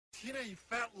Tina, you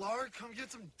fat lard, come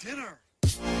get some dinner.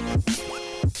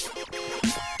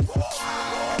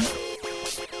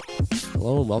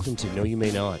 Hello and welcome to No You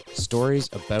May Not, stories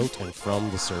about and from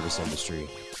the service industry.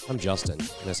 I'm Justin,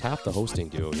 and as half the hosting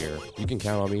duo here, you can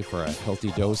count on me for a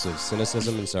healthy dose of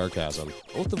cynicism and sarcasm,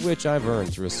 both of which I've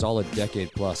earned through a solid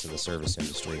decade plus in the service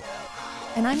industry.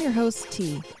 And I'm your host,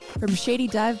 T. From shady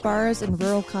dive bars in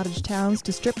rural cottage towns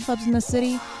to strip clubs in the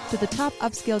city to the top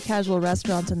upscale casual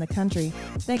restaurants in the country,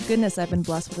 thank goodness I've been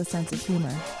blessed with a sense of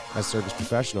humor. As service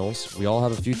professionals, we all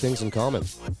have a few things in common.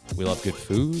 We love good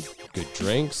food, good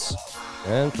drinks,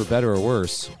 and for better or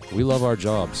worse, we love our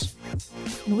jobs.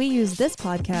 And we use this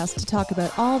podcast to talk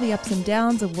about all the ups and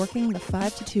downs of working the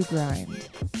 5 to 2 grind.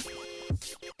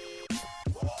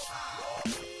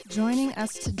 Joining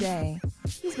us today,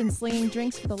 he's been slinging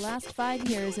drinks for the last 5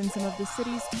 years in some of the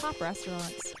city's top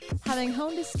restaurants. Having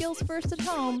honed his skills first at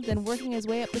home, then working his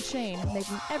way up the chain,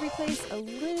 making every place a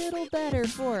little better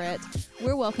for it,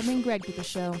 we're welcoming Greg to the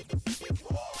show.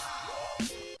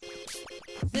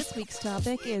 This week's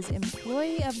topic is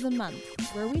Employee of the Month,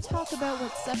 where we talk about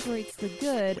what separates the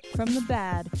good from the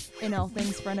bad in all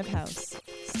things front of house.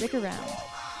 Stick around.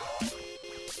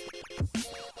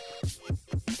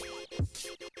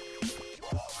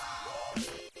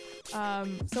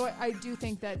 So I do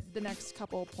think that the next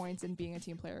couple points in being a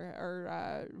team player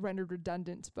are rendered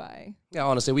redundant by... Yeah,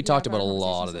 honestly, we talked about a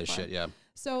lot of this shit, yeah.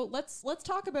 So let's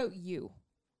talk about you.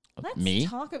 Me?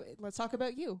 Let's talk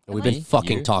about you. We've been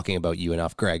fucking talking about you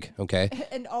enough, Greg, okay?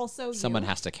 And also Someone you.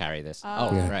 has to carry this.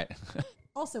 Yeah. Right.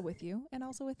 Also with you, and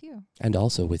also with you. And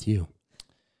also with you.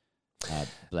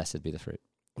 Blessed be the fruit.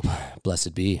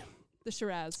 Blessed be. The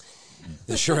Shiraz.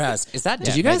 The Shiraz. Is that, did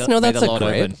Yeah, you guys know may that's the a Lord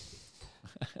grape?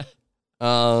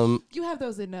 You have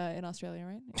those in Australia,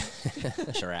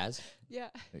 right? Shiraz? Yeah.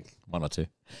 One or two.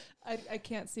 I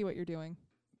can't see what you're doing.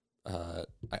 I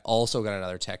also got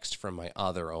another text from my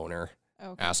other owner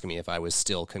Okay. asking me if I was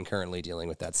still concurrently dealing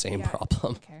with that same Yeah.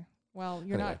 problem. Okay. Well,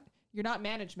 you're Anyway. not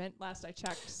management. Last I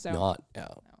checked. So Not, yeah.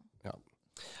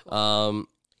 No.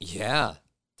 Yeah.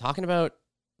 Talking about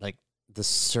like the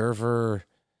server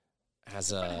as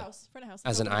Front of a house. Front of house. as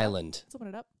Let's an open it up. island. Let's open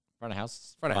it up. Front of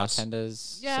house. Front of house.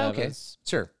 Bartenders. Yeah, okay. servers.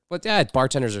 Sure. But yeah,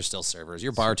 bartenders are still servers.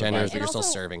 You're bartenders, Supervisors. but you're And still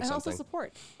also- serving and something.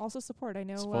 Also support. I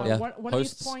know Support. Yeah. one of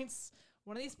these Hosts. points.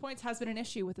 One of these points has been an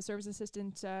issue with the service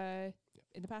assistant in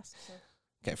the past. So.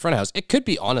 Okay, front of house. It could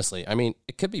be, honestly, I mean,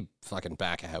 it could be fucking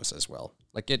back of house as well.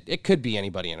 Like, it could be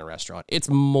anybody in a restaurant. It's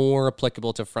more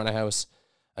applicable to front of house,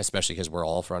 especially because we're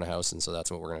all front of house, and so that's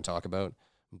what we're going to talk about.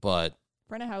 But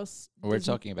Front of house. We're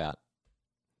doesn't- talking about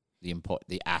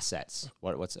the assets.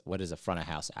 What is a front of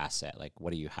house asset? Like,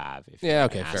 what do you have if Yeah, you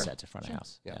have okay, an fair. asset to front of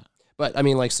house? Yeah. But, I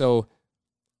mean, like, so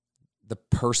the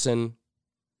person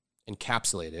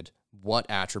encapsulated what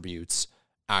attributes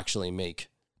actually make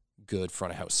good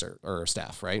front of house or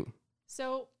staff, right?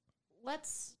 So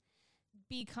let's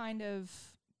be kind of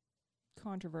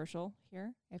controversial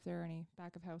here. If there are any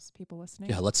back of house people listening,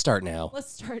 Yeah, let's start now. let's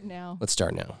start now. Let's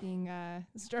start now. Being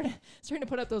starting to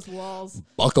put up those walls.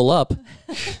 Buckle up.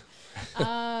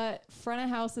 Front of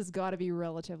house has got to be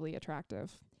relatively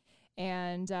attractive,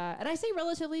 and I say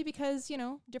relatively because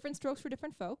different strokes for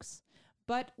different folks,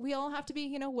 but we all have to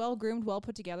be well groomed, well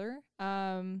put together.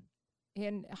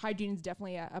 And hygiene is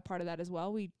definitely a part of that as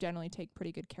well. We generally take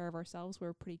pretty good care of ourselves.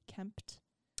 We're pretty kempt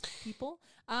people,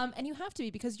 and you have to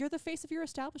be because you're the face of your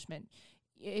establishment.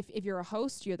 If you're a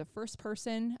host, you're the first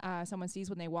person someone sees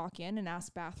when they walk in and asks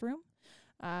bathroom,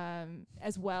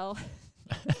 as well.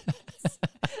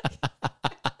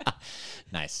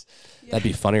 Nice. That'd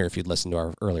be funnier if you'd listened to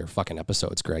our earlier fucking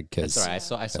episodes, Greg. Because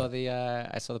That's all right.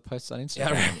 I saw the posts on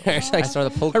Instagram. yeah, I saw the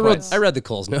pull I quotes. read the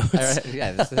Coles notes.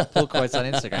 The pull quotes on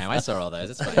Instagram. I saw all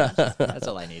those. That's fine. That's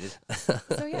all I needed.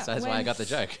 So yeah, That's why I got the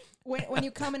joke. when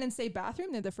you come in and say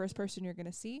bathroom, they're the first person you're going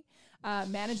to see.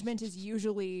 Management is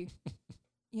usually,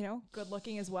 good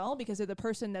looking as well because they're the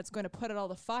person that's going to put out all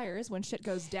the fires when shit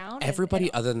goes down.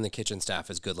 Everybody other than the kitchen staff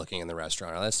is good looking in the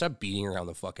restaurant. Let's stop beating around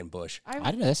the fucking bush. I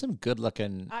don't know. There's some good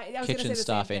looking I was gonna kitchen say the same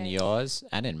staff in thing. yours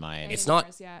and in mine. and It's in not-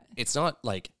 ours, yeah. It's not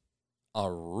like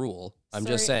a rule. I'm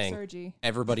just Sorry, saying Sergi.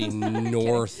 everybody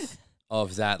north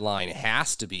of that line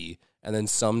has to be, and then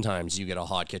sometimes you get a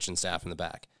hot kitchen staff in the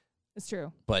back. It's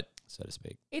true. But so to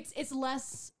speak. It's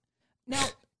less now.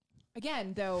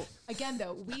 Again, though,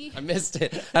 we I missed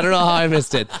it. I don't know how I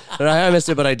missed it. I don't know how I missed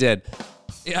it, but I did.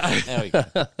 Yeah. There we go.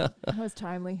 that was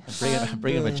timely.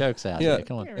 Bringing my jokes out. Yeah. Yeah.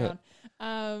 Come Bring it on.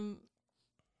 around.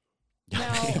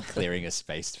 Now, Clearing a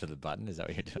space for the button. Is that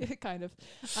what you're doing? kind of.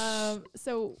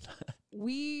 So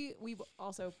we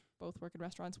also both work in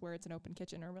restaurants where it's an open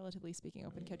kitchen, or relatively speaking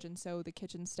open kitchen. So the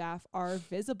kitchen staff are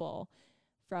visible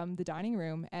from the dining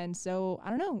room. And so, I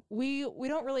don't know, we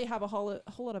don't really have a whole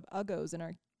lot of uggos in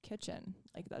our kitchen.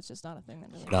 Like, that's just not a thing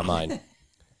that really Not mine.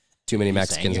 Too many You're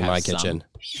Mexicans saying in you my have some? kitchen.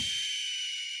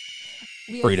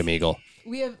 we have, Freedom Eagle.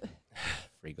 we have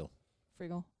Friegel.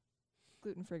 Friegel,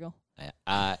 gluten Friegel.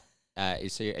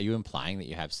 So are you implying that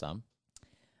you have some?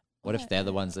 What if they're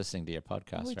the ones listening to your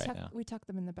podcast right now? We tuck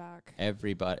them in the back.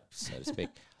 Everybody, so to speak,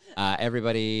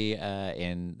 everybody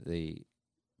in the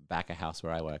back of house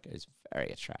where I work is very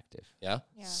attractive. Yeah?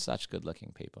 Yeah. Such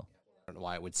good-looking people. I don't know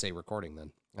why I would say recording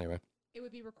then. Anyway, It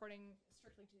would be recording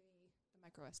strictly to the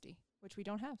micro SD, which we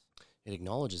don't have. it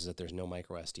acknowledges that there's no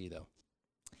micro SD though.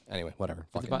 Anyway, whatever.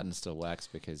 But Fuck the it. button still works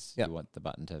because Yeah. you want the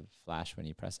button to flash when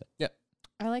you press it.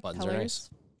 I like Buttons are colors nice.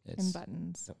 and It's,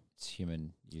 buttons. it's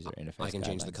human user interface. I can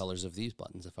change the guidelines. colors of these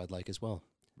buttons if I'd like as well.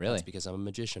 Really? That's because I'm a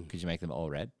magician. Could you make them all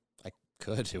red?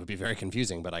 Could. It would be very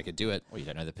confusing, but I could do it. Well, you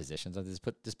don't know the positions.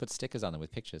 Just put stickers on them with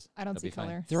pictures. I don't That'll see be fine.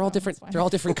 color. They're all so different. it's fine. They're all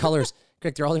different colors.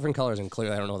 Greg, they're all different colors, and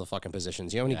clearly I don't know the fucking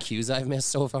positions. You know how many Yeah. cues I've missed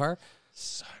so far?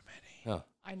 So many. Oh,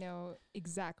 I know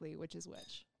exactly which is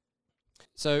which.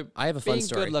 So I have a fun being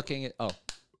story. good looking. Oh,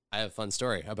 I have a fun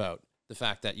story about the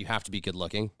fact that you have to be good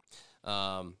looking.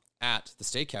 At the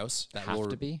steakhouse, that have will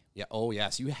to be. Yeah. Oh,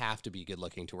 yes. You have to be good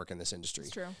looking to work in this industry.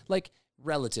 It's true. Like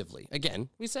relatively. Again,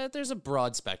 we said there's a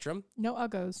broad spectrum. No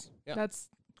uggos. Yeah. That's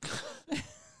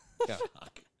Yeah.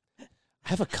 I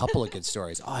have a couple of good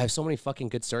stories. Oh, I have so many fucking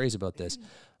good stories about this.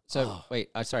 So Oh. wait,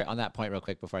 sorry. On that point, real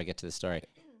quick, before I get to the story,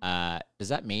 does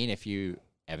that mean if you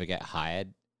ever get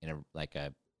hired in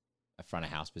a front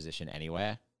of house position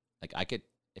anywhere, like I could,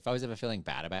 if I was ever feeling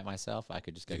bad about myself, I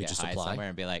could just go You could get just hired apply? somewhere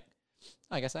and be like,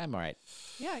 oh, I guess I'm all right.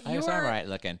 yeah. I You guess I'm are all right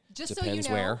looking. just Depends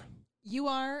so you know, where. you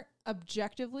are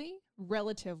objectively,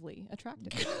 relatively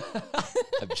attractive.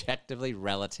 Objectively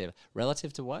relative.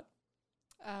 Relative to what?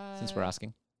 Since we're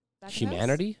asking. back of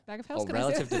Humanity? house? Back of house. Oh, can I say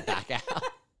relative to that? back out.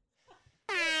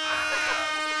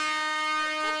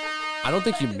 I don't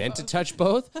think you meant to touch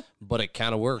both, but it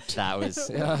kind of worked. That was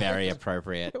Yeah. very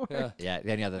appropriate. Yeah. Yeah.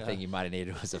 The only other thing you might have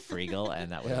needed was a Friegel,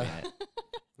 and that would have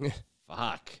been it.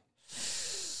 Fuck.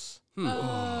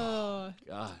 Oh,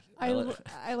 God.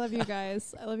 I love you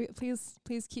guys. I love you. Please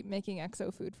keep making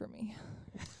EXO food for me.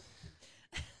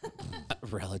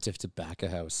 Relative to back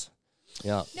of house.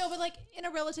 Yeah. No, but like in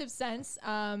a relative sense,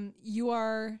 you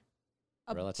are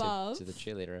relative above. to the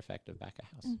cheerleader effect of back of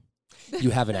house. You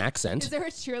have an Is accent. there a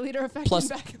cheerleader effect Plus-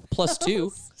 in back of plus two.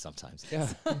 house? Sometimes. Yeah.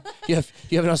 you have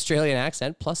an Australian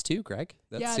accent plus 2, Greg.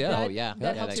 That's Yeah, yeah. that- Oh, yeah. that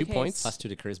Yeah, helps that- your 2 points. case. Plus 2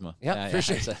 to charisma. Yeah, for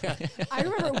sure. So- I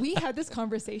remember we had this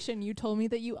conversation. You told me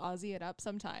that you Aussie it up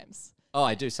sometimes. Oh,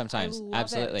 I do sometimes. love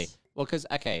Absolutely. it. Well, because,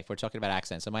 okay, if we're talking about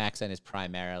accent, so my accent is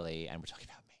primarily, and we're talking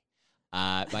about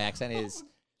me. My accent is,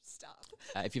 Stop.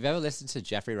 if you've ever listened to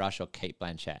Jeffrey Rush or Kate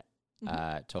Blanchett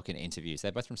Mm-hmm. talk in interviews,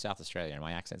 they're both from South Australia, and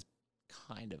my accent's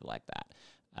kind of like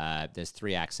that. There's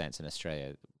 3 accents in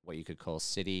Australia, what you could call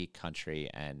city, country,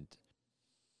 and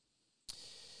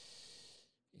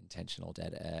intentional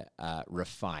dead air,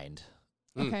 refined.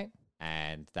 Mm. Okay.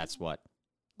 And that's what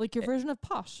Like your version of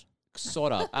posh.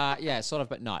 sort of, yeah, sort of,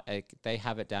 but not. They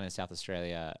have it down in South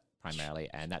Australia primarily,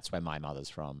 and that's where my mother's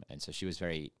from. And so she was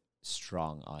very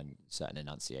strong on certain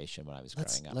enunciation when I was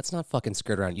growing up. Let's not fucking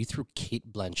skirt around. You threw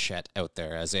Kate Blanchett out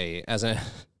there as a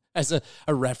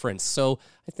reference. So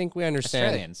I think we understand.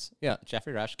 Australians, Yeah.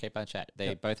 Jeffrey Rush, Kate Blanchett, they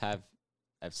Yeah. both have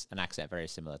an accent very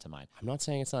similar to mine. I'm not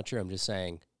saying it's not true. I'm just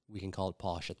saying we can call it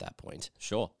posh at that point.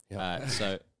 Sure. Yeah.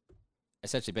 So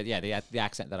essentially, but yeah, the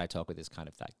accent that I talk with is kind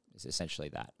of that. Is essentially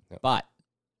that. Yeah. But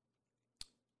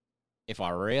if I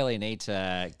really need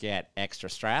to get extra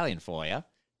Australian for you,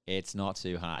 it's not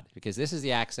too hard because this is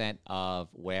the accent of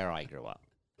where I grew up,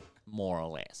 more or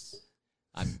less.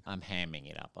 I'm hamming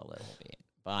it up a little bit,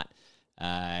 but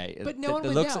no one the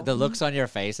would looks know. the looks on your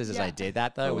faces as I Yeah. did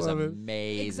that though was love it.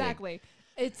 amazing. Exactly.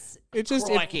 It's It just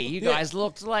Crikey, you guys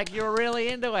looked like you were really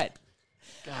into it.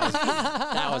 Guys,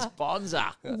 that was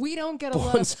bonza. we don't get a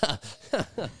lot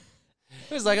of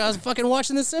It was like I was fucking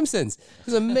watching The Simpsons. It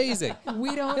was amazing.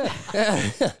 we don't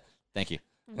Thank you.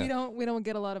 we don't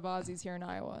get a lot of Aussies here in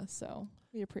Iowa, so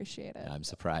we appreciate it. I'm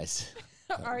surprised.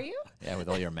 Are you? Yeah, with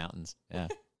all your mountains. Yeah.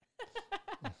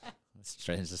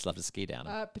 Australians just love to ski down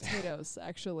 'em. Potatoes,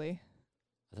 actually.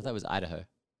 I thought that was Idaho.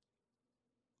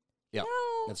 Yeah,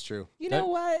 No, that's true. you know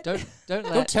what? Don't Don't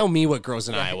let tell me what grows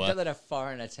in don't Iowa. let a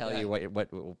foreigner tell you what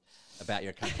about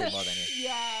your country more than you.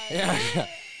 Yeah.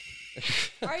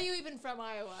 Are you even from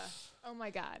Iowa? Oh my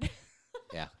God.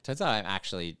 Yeah. Turns out I'm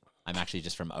actually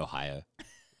just from Ohio.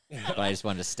 But I just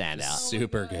wanted to stand out.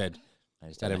 Super good. I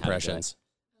just at don't know how to do it. impressions.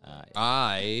 Uh,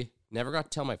 I never got to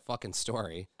tell my fucking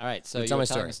story. all right, so Tell you're my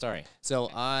telling story. the story. So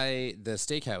the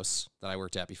steakhouse that I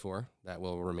worked at before, that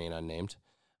will remain unnamed,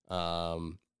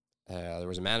 there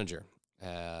was a manager.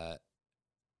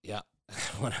 Yeah,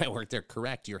 when I worked there,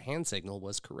 correct. Your hand signal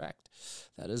was correct.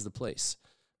 That is the place.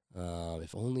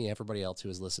 If only everybody else who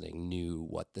was listening knew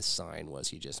what the sign was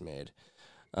he just made.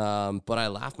 But I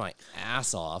laughed my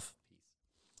ass off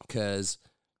because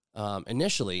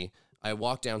initially I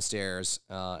walked downstairs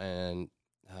and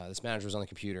this manager was on the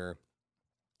computer.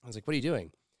 I was like, what are you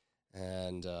doing?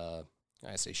 And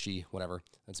I say she, whatever.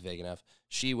 That's vague enough.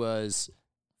 She was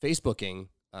Facebooking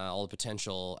all the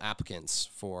potential applicants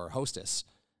for hostess.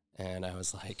 And I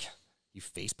was like, you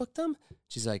Facebooked them?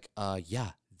 She's like,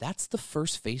 yeah. That's the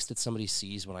first face that somebody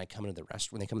sees when they come into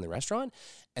the restaurant,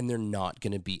 and they're not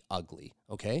going to be ugly,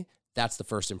 okay? That's the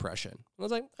first impression. I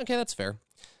was like, okay, that's fair.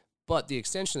 But the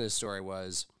extension of this story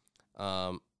was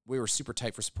we were super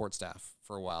tight for support staff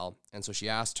for a while, and so she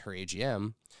asked her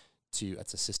AGM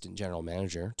that's assistant general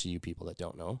manager to you people that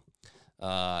don't know,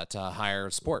 to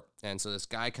hire support. And so this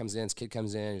guy comes in, this kid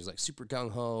comes in, he's like super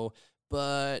gung-ho,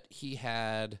 but he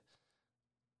had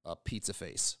a pizza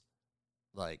face,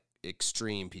 like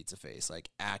extreme pizza face, like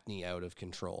acne out of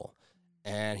control.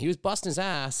 And he was busting his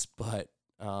ass, but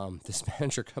this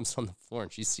manager comes on the floor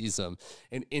and she sees him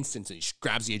and instantly she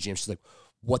grabs the AGM. She's like,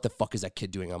 what the fuck is that kid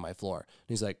doing on my floor? And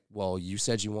he's like, well, you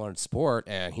said you wanted support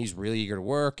and he's really eager to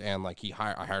work. And like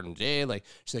I hired him today. Like,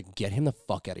 she's like, get him the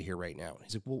fuck out of here right now. And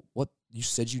he's like, well, what? You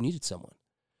said you needed someone.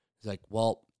 He's like,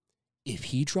 well, if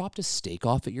he dropped a steak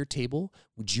off at your table,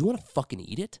 would you want to fucking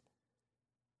eat it?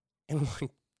 And I'm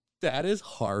like, that is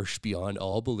harsh beyond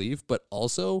all belief, but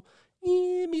also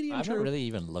medium I'm true. not really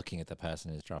even looking at the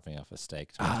person who's dropping off a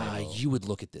steak to a table. You would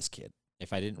look at this kid.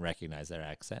 If I didn't recognize their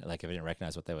accent, like if I didn't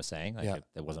recognize what they were saying, like if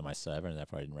it wasn't my server and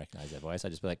therefore I didn't recognize their voice, I'd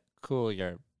just be like, cool,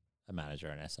 you're a manager,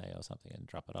 an SA or something, and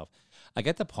drop it off. I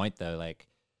get the point though, like,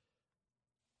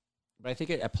 but I think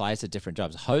it applies to different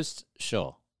jobs. Host,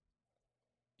 sure.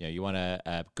 You know, you want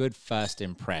a good first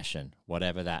impression,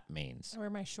 whatever that means. I wear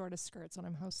my shortest skirts when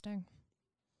I'm hosting.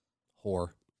 Whore.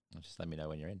 Just let me know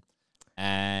when you're in.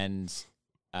 And,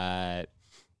 but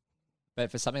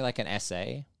for something like an SA,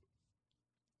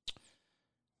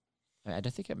 I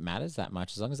don't think it matters that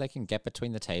much. As long as they can get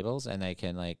between the tables and they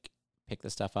can like pick the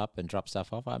stuff up and drop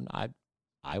stuff off,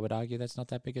 I would argue that's not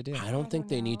that big a deal. I don't think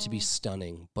they need to be know.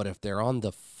 stunning, but if they're on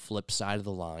the flip side of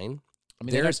the line, I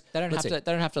mean, they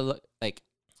don't have to look like,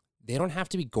 they don't have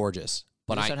to be gorgeous.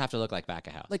 But they just don't have to look like back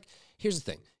of house. like, here's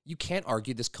the thing. You can't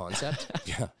argue this concept.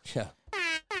 Yeah.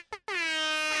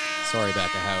 Sorry,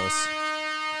 back of house.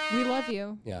 We love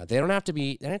you. Yeah, they don't have to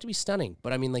be stunning,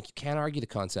 but I mean, like, you can't argue the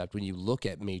concept when you look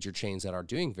at major chains that are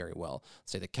doing very well.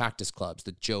 Say the Cactus Clubs,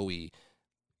 the Joey.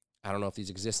 I don't know if these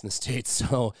exist in the States,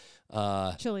 so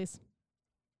Chili's.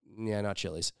 yeah, not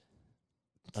Chili's.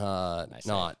 Nice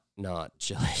Not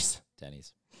Chili's.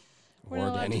 Denny's. We're Or not,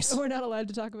 allowed Denny's. to, we're not allowed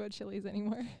to talk about Chili's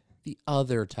anymore. The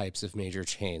other types of major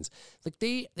chains, like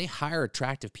they hire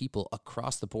attractive people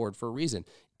across the board for a reason.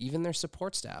 Even their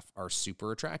support staff are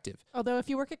super attractive. Although if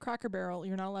you work at Cracker Barrel,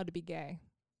 you're not allowed to be gay.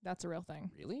 That's a real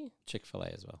thing. Really? Chick-fil-A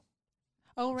as well.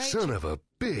 Oh, right. Son of a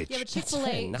bitch. Yeah, but That's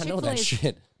Chick-fil-A. fine. I know that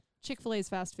shit. Chick-fil-A's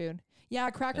fast food. Yeah,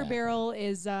 Cracker Yeah. Barrel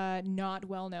is not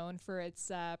well known for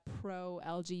its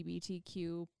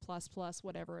pro-LGBTQ++,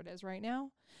 whatever it is right now,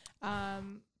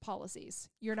 policies.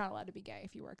 You're not allowed to be gay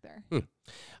if you work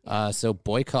there. So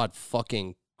boycott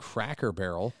fucking Cracker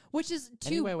Barrel. Which is too...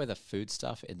 Anywhere with a food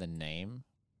stuff in the name.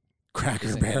 Cracker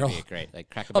isn't gonna Barrel. be great. Like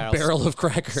Cracker A Barrel. barrel of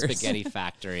crackers. Spaghetti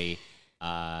Factory.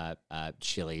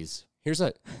 Chili's. Here's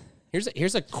a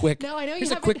quick No, I know you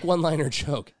here's a haven't- quick one-liner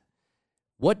joke.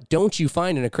 What don't you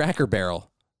find in a Cracker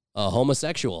Barrel? A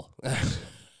homosexual.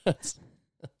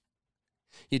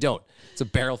 You don't. It's a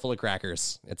barrel full of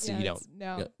crackers. Yeah, you don't. it's-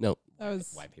 No. Yeah, no. That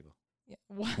was... White people. Yeah.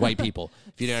 White people.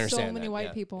 If you didn't So understand many that. white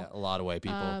Yeah, people. yeah, a lot of white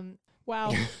people.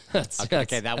 Wow.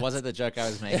 Okay, that wasn't the joke I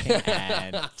was making.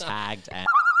 And tagged and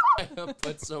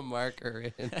Put some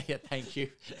marker in. yeah, thank you.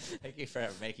 Thank you for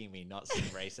making me not seem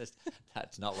racist.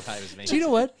 That's not what I was making. Do you know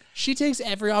what? She takes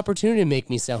every opportunity to make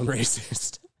me sound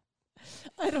racist.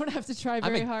 I don't have to try I'm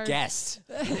very a hard. guest.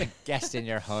 I'm a guest in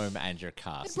your home and your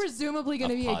I'm cast. presumably going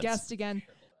to Of be a pods. guest again.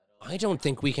 I don't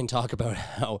think we can talk about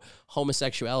how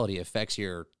homosexuality affects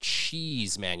your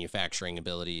cheese manufacturing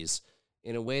abilities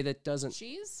in a way that doesn't.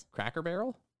 Cheese? Cracker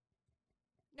Barrel?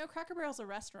 No, Cracker Barrel's a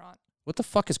restaurant. What the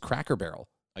fuck is Cracker Barrel?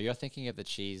 Oh, you're thinking of the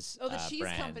cheese. Oh, the cheese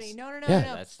brands. company. No. Yeah.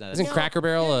 No. That's Isn't No, Cracker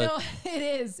Barrel no, a no, it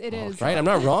is. It is. right? I'm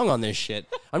not wrong on this shit.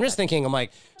 I'm just thinking. I'm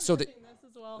like, so the This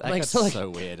as well. That Like, got so, like- so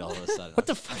weird all of a sudden. what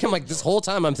the fuck? I'm like, this whole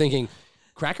time I'm thinking,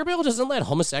 Cracker Barrel doesn't let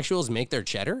homosexuals make their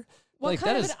cheddar. What Like,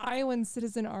 kind that of is- an Iowan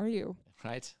citizen are you?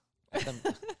 Right? Let them-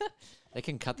 they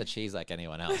can cut the cheese like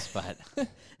anyone else, but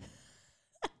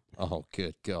Oh,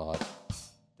 good God.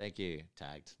 thank you,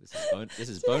 Tagged. This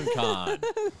is BoneCon.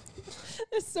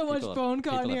 There's so much bone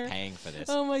con People here. are paying for this.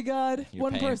 Oh my God. You're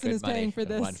One paying person good is money. paying for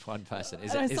this. One person.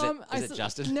 Is And it, is it, is it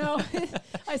Justin? No,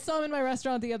 I saw him in my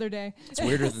restaurant the other day. It's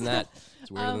weirder than that.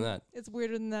 It's weirder than that. It's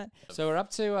weirder than that. So we're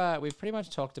up to, we've pretty much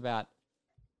talked about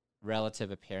relative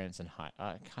appearance and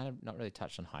kind of not really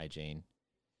touched on hygiene.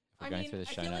 We're going through the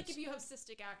show notes. if you have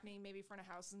cystic acne, maybe front of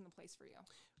house isn't the place for you.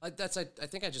 I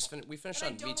think I just we finished But I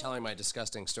on me don't- telling my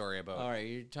disgusting story about, All right,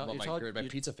 you told my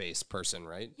pizza face person,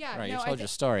 right? Yeah, right, no, you I told thi- your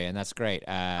story, and that's great.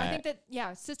 I think that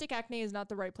cystic acne is not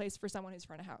the right place for someone who's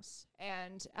front of house,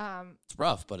 and It's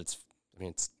rough, but it's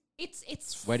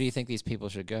it's where do you think these people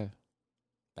should go?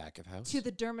 back of house. to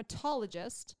the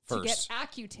dermatologist to get First.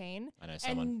 Accutane, I know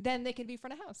someone. and then they can be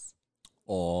front of house.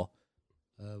 Or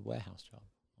a warehouse job.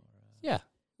 Yeah,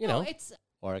 you No, know, it's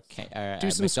Or a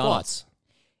do some McDonald's. squats.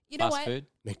 you know Fast what food.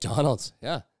 McDonald's,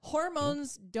 yeah.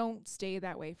 hormones don't stay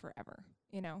that way forever.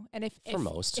 You know, and For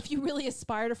most. if you really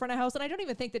aspire to front of house, and I don't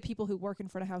even think that people who work in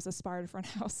front of house aspire to front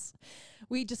of house,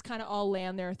 we just kind of all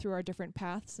land there through our different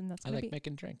paths, and that's I gonna like be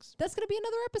making drinks. that's gonna be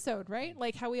another episode, right?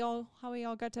 Like how we all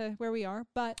got to where we are.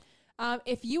 But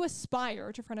if you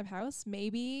aspire to front of house,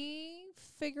 maybe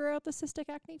figure out the cystic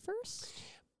acne first.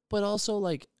 But also,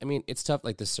 like, I mean, it's tough.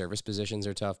 Like, the service positions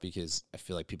are tough because I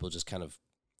feel like people just kind of,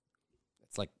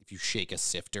 it's like if you shake a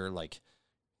sifter, like,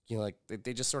 you know, like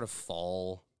they just sort of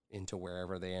fall into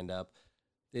wherever they end up.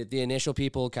 The initial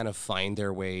people kind of find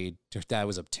their way to, that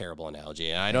was a terrible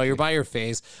analogy. And I know you're by your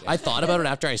face. I thought about it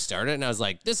after I started and I was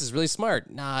like, this is really smart.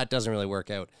 Nah, it doesn't really work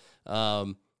out.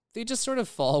 They just sort of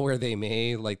fall where they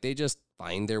may, like they just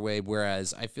find their way.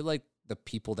 Whereas I feel like the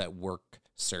people that work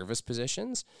service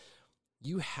positions,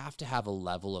 you have to have a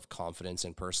level of confidence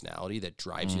and personality that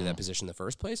drives you to that position in the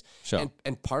first place. Sure.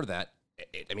 And part of that,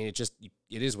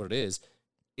 it is what it is.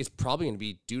 It's probably going to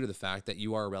be due to the fact that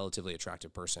you are a relatively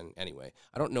attractive person anyway.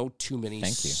 I don't know too many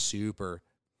Thank you. super.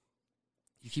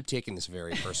 You keep taking this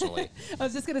very personally. I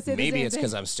was just gonna say Maybe the it's same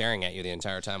because thing. I'm staring at you the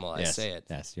entire time while I say it.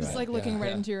 Yes, you're Just right. like looking Yeah, right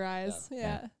yeah. into your eyes.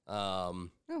 Yeah. Oh,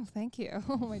 Thank you.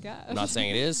 Oh my gosh. I'm not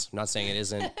saying it is. I'm not saying it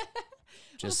isn't. It's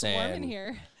Just warm in saying.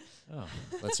 here. Oh,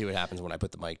 Let's see what happens when I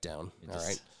put the mic down. you All just,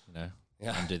 right. You know,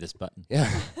 Yeah. undo this button.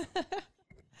 Yeah.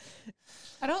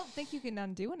 I don't think you can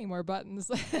undo any more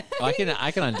buttons. Oh, I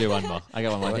can undo one more. I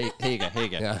got one more. Here you go. Here you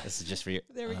go. Yeah. This is just for you.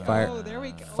 There we go. Fire- There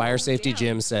we go. Fire Safety Damn.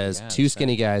 Jim says Yeah, two that's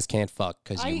skinny guys can't fuck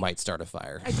because you I- might start a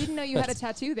fire. I didn't know you had a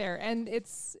tattoo there, and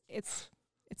it's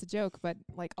a joke, but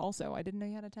like also I didn't know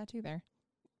you had a tattoo there.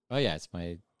 Oh yeah, it's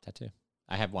my tattoo.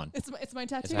 I have one, It's my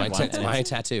tattoo. my It's my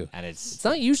tattoo. and It's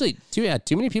not usually too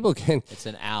many people can it's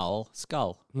an owl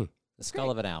skull. Hmm. The skull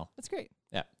great. of an owl. That's great.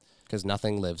 because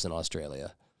nothing lives in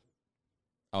Australia.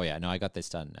 Oh yeah, no, I got this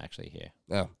done actually here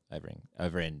Oh,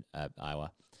 over in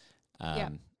Iowa. Yeah.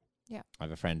 I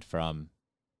have a friend from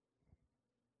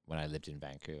when I lived in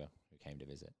Vancouver who came to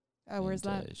visit. Oh, where's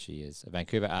And, that? she is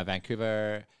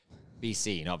Vancouver,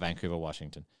 BC, not Vancouver,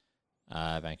 Washington.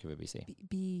 Vancouver, BC.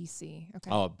 BC. Okay.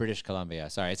 Oh, British Columbia.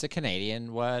 Sorry, it's a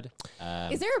Canadian word.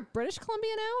 Is there a British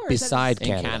Columbia now, or is that beside just-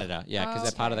 in Canada. Canada? Yeah, because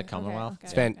they're part of the Okay, Commonwealth. okay,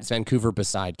 It's, okay. it's Vancouver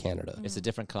beside Canada. It's a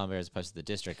different Columbia as opposed to the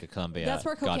District of Columbia. That's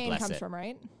where God cocaine bless comes it. from,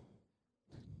 right?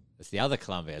 It's the other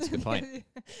Columbia. It's a good point.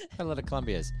 A lot of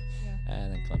Columbias. Yeah.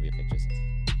 And then Columbia Pictures.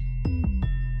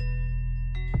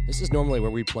 This is normally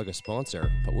where we plug a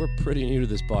sponsor, but we're pretty new to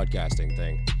this podcasting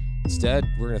thing. Instead,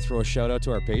 we're going to throw a shout out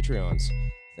to our Patreons.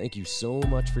 Thank you so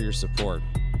much for your support.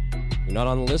 You're not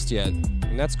on the list yet,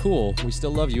 and that's cool. We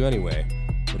still love you anyway.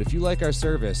 But if you like our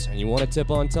service and you want a tip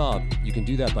on top, you can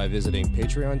do that by visiting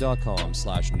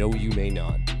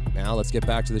patreon.com/knowyoumay-not. Now let's get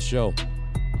back to the show.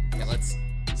 Yeah, let's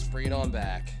bring it on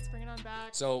back. Let's bring it on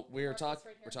back. So we're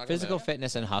talking Physical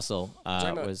fitness and hustle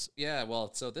was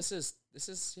so this is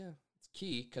it's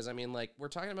key because I mean like we're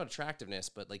talking about attractiveness,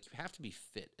 but like you have to be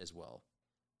fit as well.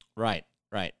 right.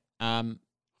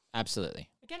 Absolutely.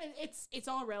 Again, it's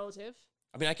all relative.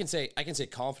 I mean, I can say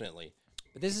confidently.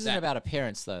 But this isn't That- about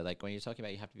appearance, though. Like when you're talking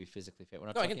about you have to be physically fit, we're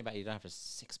not No, I talking can- about you don't have a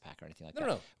six pack or anything like No, that.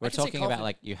 no, no. I We're can say talking about confident-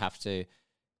 like you have to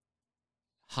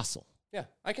hustle. Yeah,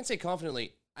 I can say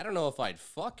confidently. I don't know if I'd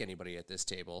fuck anybody at this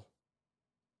table.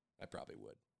 I probably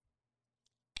would.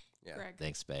 Yeah, Greg.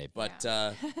 Thanks, babe. but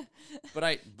Yeah. but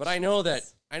I know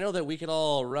that we could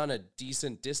all run a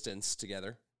decent distance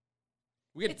together.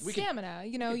 It's stamina.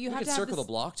 You know, you we have could to have circle this. the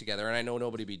block together, and I know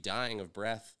nobody be dying of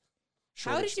breath.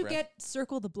 How shortage did you breath. get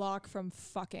circle the block from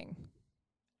fucking?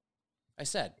 I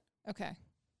said Okay.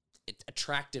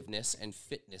 attractiveness and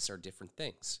fitness are different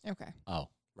things, Okay. Oh,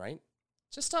 right?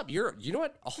 Just stop. You know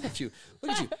what? All of you,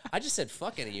 look at you. I just said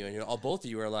fuck any of you, and all both of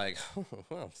you are like, oh,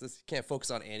 well, you can't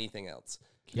focus on anything else.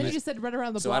 Then you just said run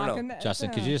around the So I don't block. know. And Justin,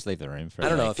 could you just leave the room for? I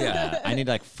don't know like, if- yeah. I need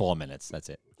like 4 minutes. That's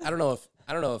it. I don't know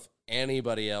if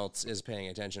anybody else is paying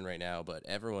attention right now, but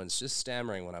everyone's just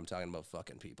stammering when I'm talking about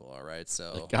fucking people. All right,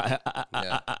 so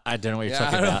I don't know what you're yeah,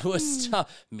 talking I don't about. know what's stop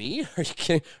me. Are you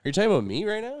kidding? Are you talking about me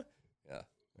right now? Yeah.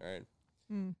 All right.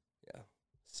 Mm. Yeah.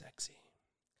 Sexy.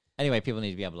 Anyway, people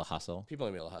need to be able to hustle. People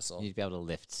need to be able to hustle. You need to be able to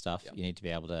lift stuff. Yep. You need to be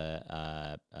able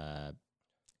to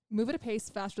Move at a pace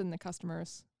faster than the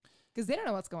customers, because they don't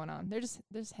know what's going on. They're just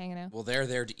hanging out. Well, they're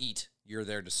there to eat. You're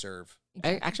there to serve.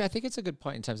 Actually, I think it's a good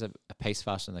point in terms of a pace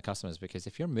faster than the customers, because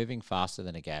if you're moving faster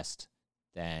than a guest,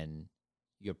 then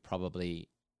you're probably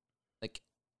like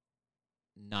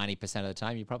 90% of the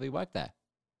time you probably work there.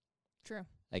 True.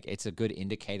 Like it's a good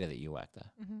indicator that you work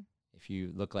there. Mm-hmm. If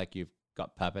you look like you've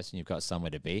got purpose and you've got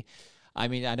somewhere to be. I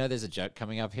mean, I know there's a joke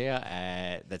coming up here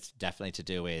that's definitely to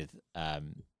do with,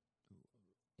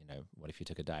 what if you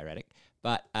took a diuretic?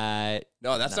 But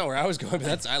No, that's not where I was going.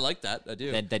 But I like that. I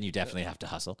do. then you definitely have to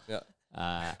hustle Yeah.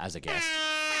 as a guest.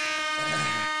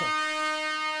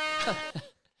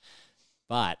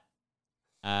 But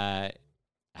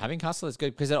having hustle is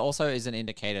good because it also is an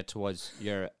indicator towards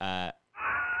your.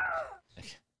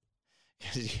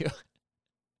 'Cause you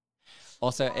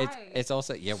also, Why? it's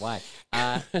also why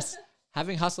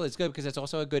having hustle is good because it's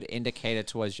also a good indicator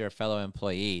towards your fellow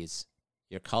employees,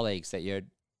 your colleagues that you're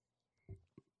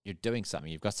doing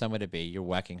something. You've got somewhere to be. You're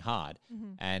working hard,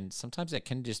 Mm-hmm. and sometimes it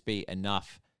can just be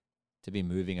enough to be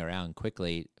moving around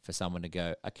quickly for someone to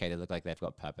go, okay, they look like they've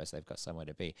got purpose. They've got somewhere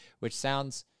to be, which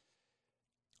sounds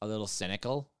a little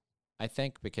cynical, I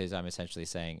think, because I'm essentially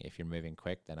saying if you're moving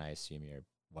quick, then I assume you're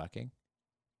working.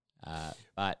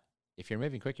 But if you're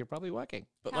moving quick, you're probably working.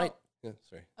 But How-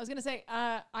 sorry. I was gonna say,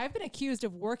 I've been accused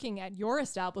of working at your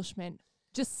establishment,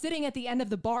 just sitting at the end of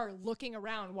the bar, looking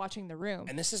around, watching the room.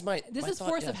 And this is my This is thought,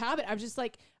 force yeah. of habit. I'm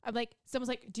like, someone's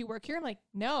like, "Do you work here?" I'm like,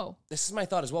 "No." This is my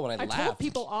thought as well. When I I laughed, told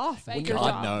people off at When your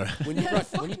God, job. no. when you brought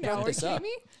Fuck no, are this you up,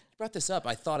 kidding me? brought this up,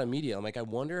 I thought immediately, I'm like, I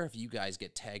wonder if you guys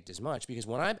get tagged as much, because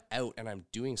when I'm out and I'm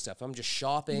doing stuff, I'm just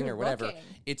shopping You're or whatever. looking.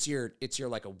 It's your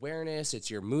like awareness. It's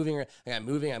your moving. Like I'm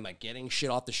moving. I'm like getting shit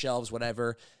off the shelves,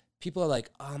 whatever. People are like,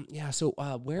 yeah. So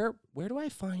where do I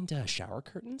find shower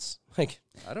curtains? Like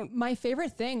I don't. My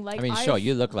favorite thing, like, I mean, sure,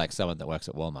 you look like someone that works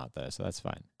at Walmart, though, so that's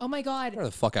fine. Oh my god, Where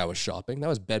the fuck I was shopping? That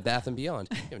was Bed Bath and Beyond.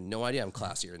 You have no idea I'm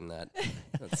classier than that.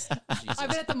 That's, Jesus. I've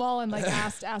been at the mall and like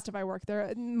asked if I work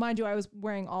there. Mind you, I was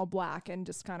wearing all black and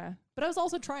just kind of, but I was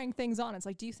also trying things on. It's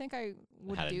like, do you think I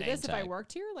would Had a do name this if I tag.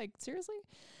 worked here? Like seriously?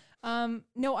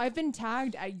 No, I've been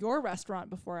tagged at your restaurant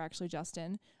before, actually,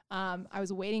 Justin. I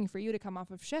was waiting for you to come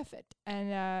off of shift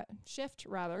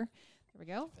rather. There we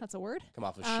go. That's a word. Come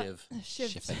off of Shiv.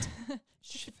 Shift.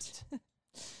 Shift.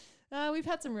 We've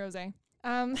had some rosé.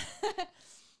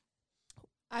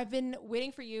 I've been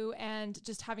waiting for you and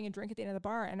just having a drink at the end of the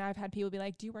bar, and I've had people be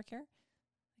like, "Do you work here?"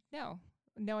 No,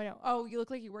 I don't. Oh, you look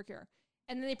like you work here,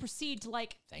 and then they proceed to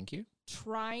like Thank you.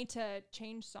 try to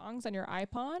change songs on your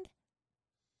iPod,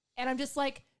 and I'm just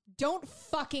like, "Don't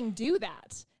fucking do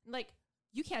that!" Like,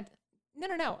 you can't.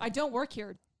 No. I don't work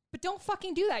here, but don't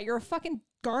fucking do that. You're a fucking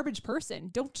garbage person.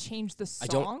 Don't change the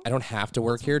song. I don't have to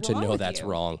work What's here to wrong know with that's you?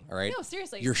 wrong. All right. No,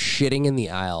 seriously. You're shitting in the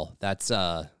aisle. That's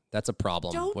a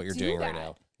problem. Don't what you're do doing right that.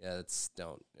 now. Yeah,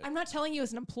 don't. I'm not telling you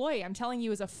as an employee. I'm telling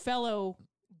you as a fellow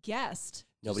guest.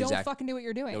 Nobody's Don't act- fucking do what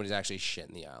you're doing. Nobody's actually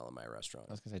shitting the aisle in my restaurant.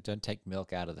 I was going to say, don't take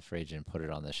milk out of the fridge and put it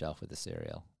on the shelf with the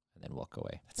cereal and then walk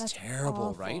away. That's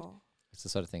terrible, right? awful. It's the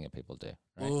sort of thing that people do,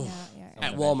 right? Oof. Yeah.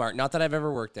 At Walmart, not that I've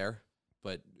ever worked there,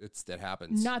 but that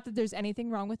happens. Not that there's anything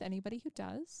wrong with anybody who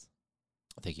does.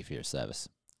 Thank you for your service.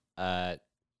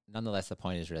 Nonetheless, the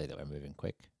point is really that we're moving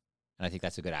quick. And I think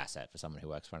that's a good asset for someone who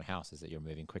works front of house is that you're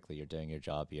moving quickly. You're doing your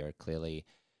job. You're clearly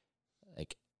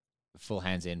like full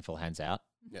hands in, full hands out.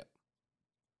 Yep.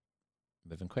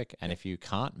 Moving quick. And if you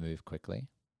can't move quickly,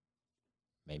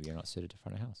 maybe you're not suited to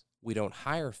front of house. We don't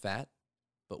hire fat,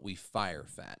 but we fire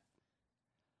fat.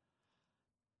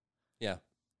 Yeah.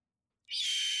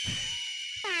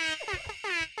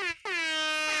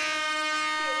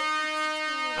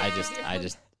 I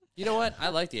just You know what? I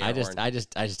like the air I horn.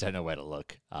 just don't know where to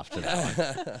look after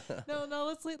that one. No,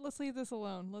 let's leave this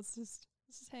alone. Let's just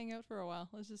hang out for a while.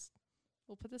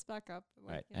 We'll put this back up.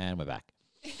 Right, and we're back.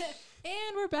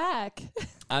 And we're back.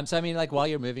 So I mean, like while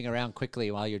you're moving around quickly,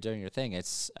 while you're doing your thing,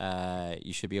 it's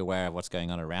you should be aware of what's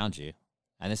going on around you,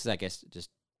 and this is, I guess, just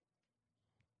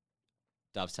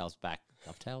dovetails back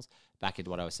into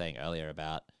what I was saying earlier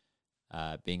about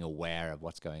being aware of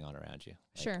what's going on around you.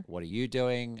 Like, Sure. what are you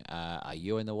doing? Are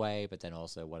you in the way? But then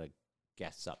also, what are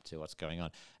guests up to? What's going on?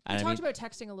 We And talked about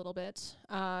texting a little bit,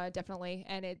 definitely,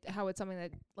 and how it's something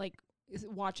that like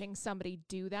watching somebody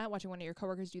do that, watching one of your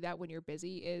coworkers do that when you're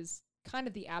busy is kind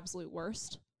of the absolute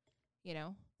worst. You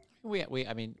know.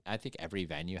 I mean, I think every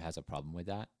venue has a problem with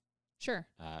that. Sure.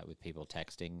 With people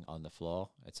texting on the floor,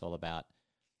 it's all about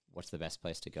what's the best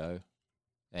place to go.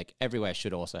 Like everywhere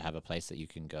should also have a place that you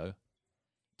can go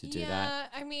to do that.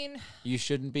 Yeah, I mean, You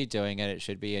shouldn't be doing it. It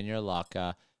should be in your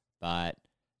locker. But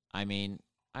I mean,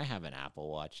 I have an Apple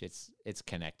Watch. It's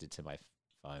connected to my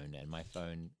phone, and my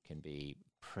phone can be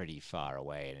pretty far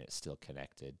away, and it's still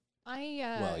connected.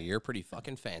 Well, you're pretty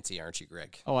fucking fancy, aren't you,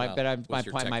 Greg? Oh, I bet I'm with my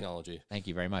your point. technology. Thank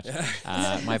you very much.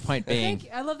 My point being, Thank you.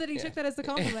 I love that he took that as the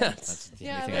compliment. that's the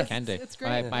only thing I can do. It's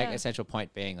great. My yeah. essential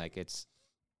point being, like, it's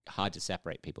hard to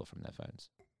separate people from their phones.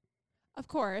 Of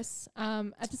course.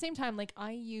 At the same time, like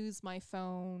I use my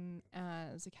phone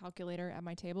as a calculator at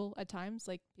my table at times.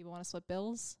 Like people want to split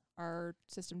bills. Our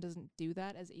system doesn't do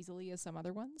that as easily as some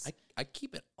other ones. I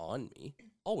keep it on me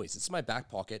always. It's in my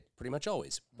back pocket pretty much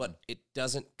always, but it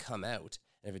doesn't come out.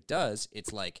 And if it does,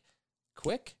 it's like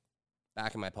quick,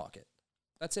 back in my pocket.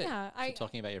 That's it. yeah, So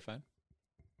talking about your phone?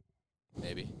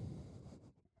 Maybe.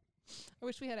 I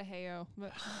wish we had a heyo,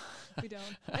 but we don't.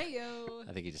 Heyo.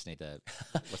 I think you just need to.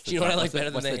 What's Do you know what I drum? like better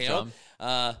than what's the the hail? drum?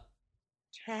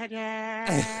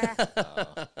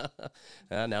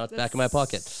 Now it's back in my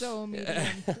pocket. So medium.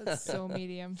 That's so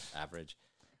medium. Average.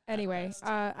 Anyway,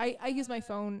 I use my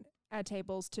phone at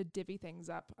tables to divvy things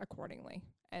up accordingly,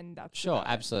 and that's Sure, about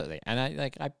it. absolutely. And I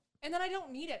And then I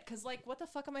don't need it because, like, what the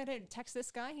fuck am I going to text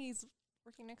this guy? He's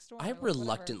working next door. I or whatever.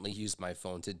 reluctantly use my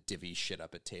phone to divvy shit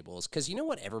up at tables because you know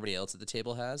what everybody else at the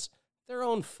table has? Their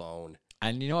own phone.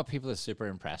 and you know what people are super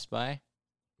impressed by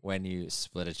when you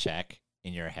split a check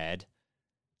in your head.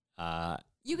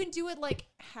 You can do it like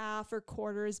half or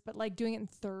quarters, but like doing it in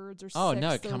thirds or Oh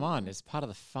no, sixths or- come on! It's part of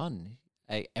the fun.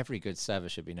 Every good server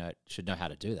should know how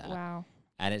to do that. Wow.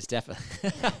 And it's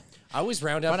definitely I always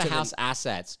round up front to of the- house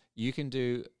assets. You can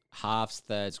do halves,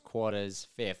 thirds, quarters,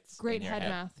 fifths. Great in your head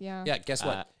math. Yeah. Yeah, guess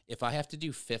what? Uh, If I have to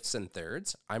do fifths and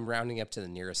thirds, I'm rounding up to the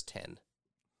nearest 10.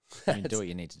 I mean, do what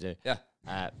you need to do.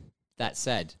 Yeah. That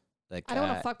said, like I don't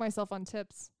want to fuck myself on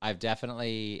tips. I've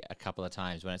definitely a couple of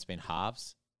times when it's been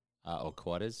halves or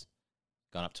quarters,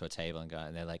 gone up to a table and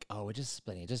they're like, "Oh, we're just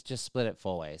splitting it. Just split it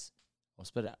 4 ways, or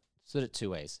split it 2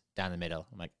 ways down the middle."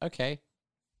 I'm like, "Okay."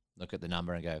 Look at the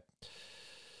number and go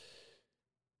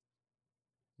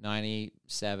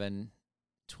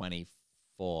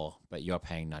 97.24, but you're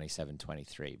paying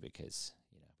 97.23 because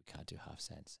we can't do half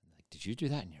cents. And like, did you do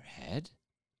that in your head?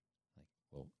 Like,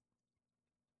 well,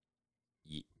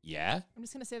 yeah. I'm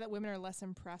just gonna say that women are less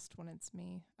impressed when it's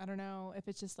me. I don't know if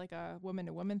it's just like a woman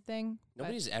to woman thing. but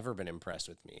Nobody's ever been impressed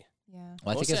with me. yeah.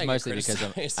 Well, I think Mostly it's I get mostly because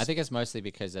of criticized. I think it's mostly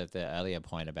because of the earlier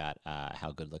point about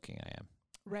how good looking I am.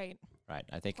 Right. Right.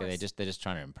 I think course. they're just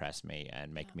trying to impress me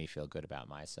and make me feel good about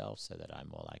myself, so that I'm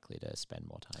more likely to spend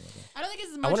more time with them. I don't think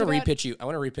it's as I much want to about repitch you. I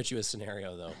want to repitch you a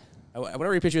scenario though. I want to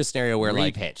repitch you a scenario where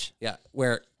like Repitch. yeah,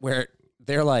 where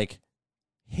they're like,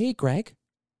 "Hey, Greg,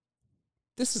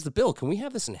 this is the bill. Can we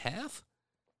have this in half?"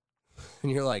 And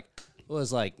you're like, "Well,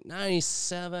 it's like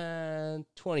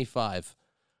 97.25."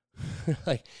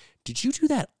 Like, did you do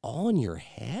that all in your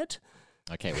head?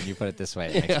 Okay, when you put it this way,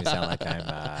 it makes me sound like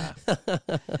I'm.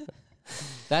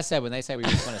 That said, when they say we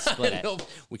just want to split it, No,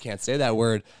 we can't say that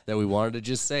word that we wanted to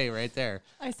just say right there.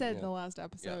 I said in the last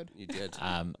episode. You did.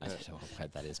 I don't know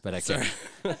what that is, but okay.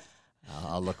 Sorry.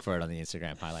 I'll look for it on the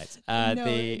Instagram highlights. No, no,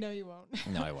 you won't.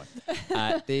 No, I won't.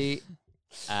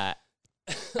 I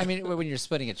mean, when you're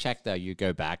splitting a check, though, you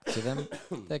go back to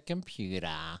the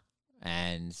computer,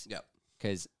 and Yep.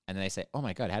 and then they say, "Oh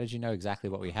my god, how did you know exactly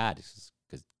what we had?"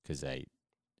 Because they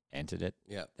entered it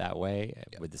Yep. that way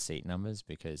Yep. with the seat numbers.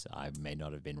 Because I may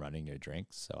not have been running your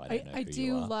drinks, so I don't know I who do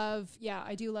you are.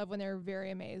 I do love when they're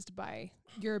very amazed by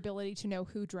your ability to know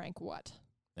who drank what.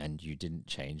 And you didn't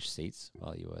change seats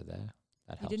while you were there.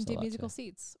 That You helps didn't a do lot musical too.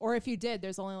 seats. Or if you did,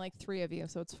 there's only like 3 of you,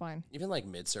 so it's fine. Even like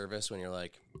mid-service when you're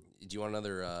like, "Do you want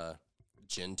another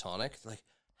gin tonic?" Like,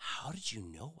 how did you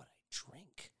know what I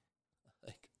drink?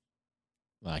 Like,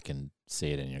 I can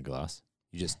see it in your glass.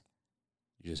 you just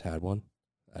had one.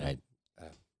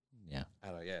 Yeah, I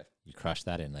don't know. Yeah. you crushed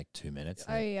that in like 2 minutes.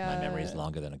 I, and my memory is uh,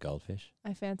 longer than a goldfish.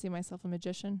 I fancy myself a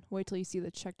magician. Wait till you see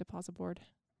the check deposit board.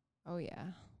 Oh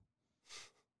yeah.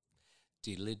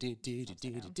 Really?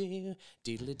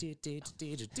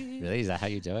 Really? Is that how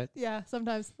you do it? Yeah,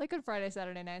 sometimes. Like on Friday,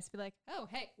 Saturday nights, be like, oh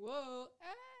hey, whoa,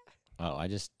 ah. Oh, I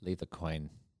just leave the coin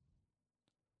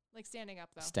Like standing up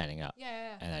though. standing up,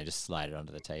 Yeah. and I just slide it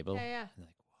onto the table. Yeah. And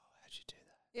like, whoa, how'd you do that?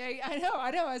 Yeah, I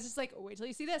know. I was just like, wait till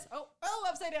you see this. Oh,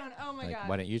 upside down. Oh my Like, god.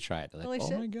 why don't you try it? They're Holy like, oh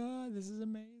shit. my god, this is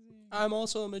amazing. I'm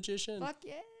also a magician. Fuck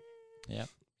yeah.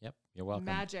 Yep, you're welcome.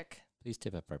 Magic. Please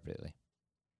tip appropriately.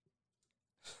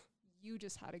 You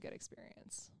just had a good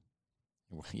experience.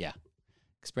 Yeah,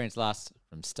 experience lasts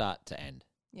from start to end.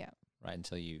 Yeah. Right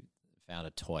until you found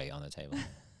a toy on the table.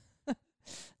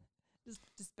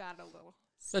 Just bat a little.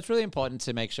 So it's really important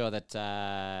to make sure that,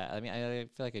 I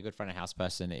feel like a good front of house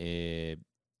person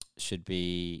should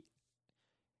be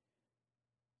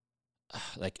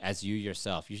like as you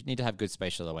yourself. You need to have good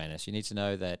spatial awareness. You need to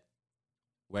know that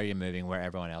where you're moving, where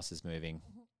everyone else is moving,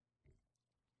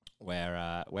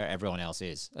 where everyone else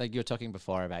is. Like you were talking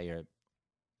before about your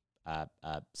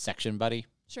section buddy.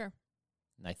 Sure.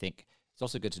 And I think it's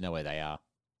also good to know where they are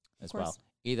as well. course.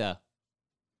 Either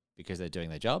because they're doing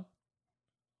their job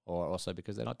or also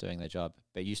because they're not doing their job.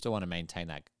 But you still want to maintain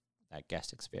that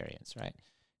guest experience, right?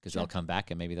 Because Sure. they'll come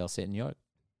back and maybe they'll sit in your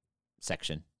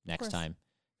section next course. time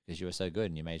because you were so good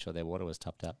and you made sure their water was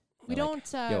topped up. We They're like,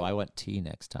 don't Yo, I want tea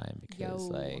next time because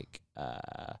Yo.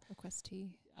 Request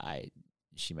tea.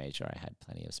 she made sure I had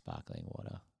plenty of sparkling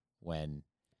water when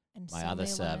And my so other many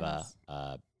server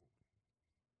lemons.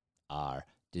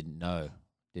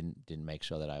 didn't make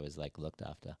sure that I was like looked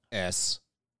after. S.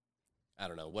 I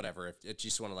don't know, whatever. If you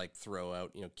just want to like throw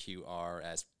out, Q, R,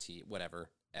 S, T, whatever.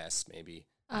 S maybe.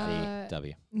 Uh, V,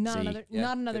 W, Not Z. another, Yeah.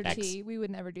 not another X. tea. We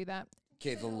would never do that.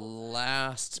 Okay, the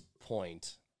last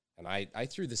point, and I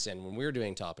threw this in when we were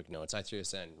doing topic notes. I threw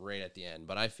this in right at the end,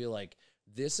 but I feel like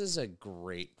this is a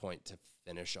great point to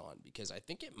finish on because I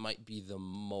think it might be the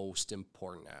most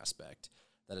important aspect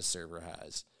that a server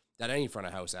has, that any front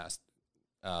of house asset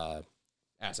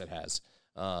has.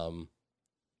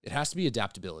 It has to be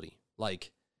adaptability.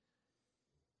 Like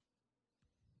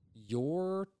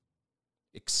your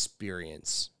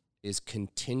experience is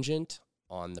contingent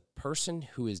on the person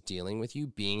who is dealing with you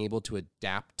being able to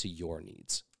adapt to your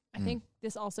needs. I think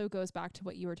this also goes back to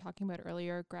what you were talking about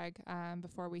earlier, Greg,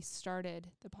 before we started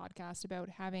the podcast about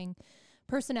having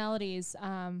personalities.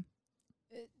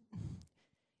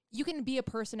 You can be a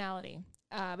personality,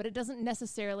 but it doesn't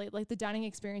necessarily, like the dining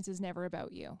experience is never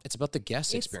about you. It's about the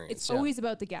guest experience. It's yeah. always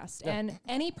about the guest. Yeah. And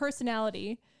any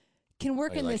personality can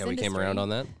work Oh, you in like this how we industry. came around on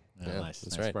that? Yeah, Yeah, nice.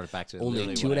 that's Nice. right. Brought it back to Only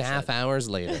literally 2.5 hours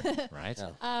later. right?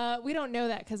 Yeah. We don't know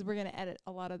that because we're going to edit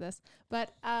a lot of this.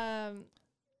 But 3.5.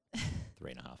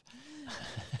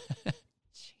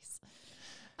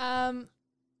 jeez.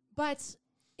 But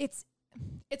it's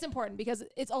important because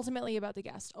it's ultimately about the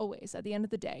guest always at the end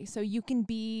of the day. So you can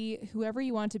be whoever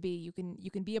you want to be. You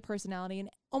can be a personality, and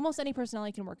almost any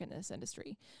personality can work in this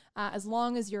industry, as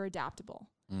long as you're adaptable.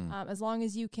 As long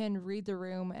as you can read the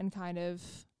room and kind of.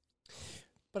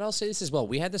 But I'll say this as well.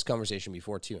 We had this conversation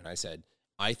before too, and I said,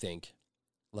 I think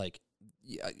like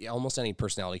almost any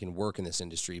personality can work in this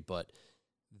industry, but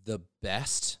the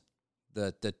best,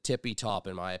 the tippy top,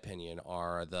 in my opinion,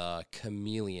 are the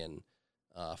chameleon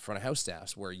front of house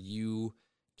staffs where you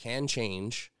can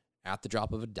change at the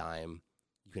drop of a dime.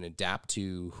 You can adapt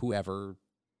to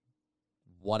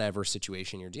whatever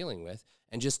situation you're dealing with,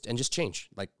 and just change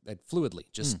like fluidly.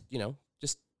 Just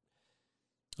just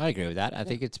I agree with that. I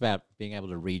think it's about being able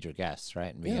to read your guests,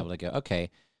 right? And being Yeah. able to go, okay,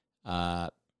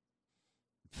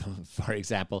 for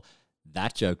example,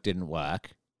 that joke didn't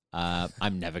work.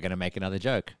 I'm never going to make another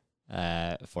joke,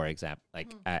 for example.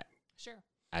 Like, Sure.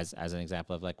 as an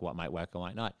example of like what might work or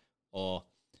might not. Or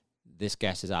this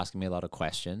guest is asking me a lot of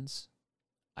questions.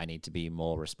 I need to be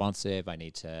more responsive. I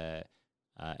need to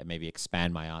maybe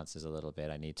expand my answers a little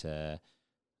bit. I need to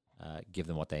give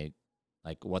them what they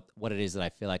like, what it is that I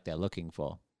feel like they're looking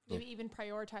for. Maybe even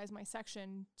prioritize my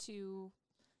section to,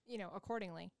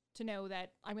 accordingly, to know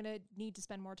that I'm going to need to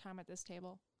spend more time at this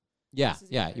table. Yeah, versus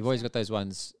the yeah. others, You've always yeah. got those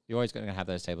ones. You're always going to have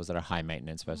those tables that are high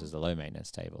maintenance versus the low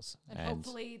maintenance tables. And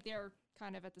hopefully they're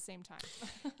kind of at the same time.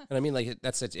 And I mean, like,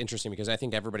 that's interesting because I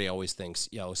think everybody always thinks,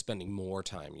 spending more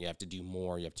time, you have to do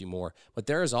more, But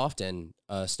there is often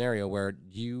a scenario where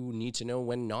you need to know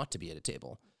when not to be at a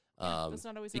table. That's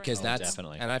not always the right because moment. that's,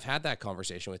 Definitely. and I've had that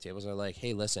conversation with tables. They're like,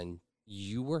 hey, listen,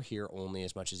 you were here only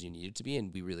as much as you needed to be,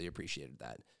 and we really appreciated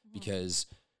that. Because,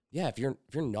 if you're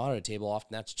not at a table often,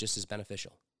 that's just as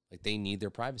beneficial. Like, they need their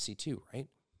privacy too, right?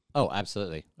 Oh,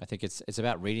 absolutely. I think it's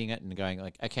about reading it and going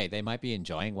like, okay, they might be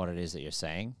enjoying what it is that you're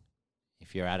saying.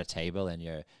 If you're at a table and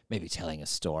you're maybe telling a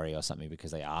story or something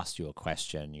because they asked you a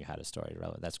question, you had a story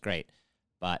relevant, that's great.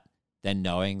 But then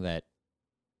knowing that,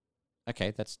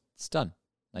 okay, it's done.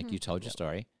 Like you told your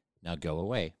story, now go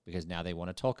away because now they want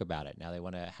to talk about it. Now they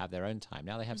want to have their own time.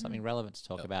 Now they have something relevant to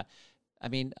talk about. I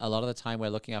mean, a lot of the time we're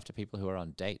looking after people who are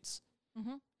on dates,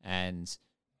 Mhm. and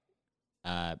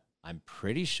I'm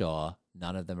pretty sure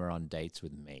none of them are on dates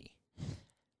with me.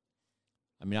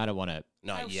 I mean, I don't want to.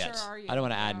 Not How yet. sure are you? I don't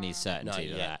want to add any Yeah. certainty Not to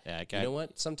yet. that. Yeah, okay. You know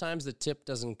what? Sometimes the tip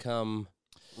doesn't come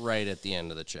right at the end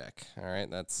of the check. All right,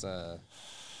 that's yeah.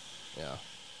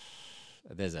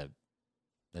 There's a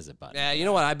button. Yeah, you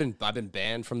know what? I've been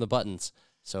banned from the buttons.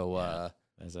 So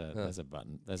There's a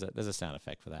button. There's a sound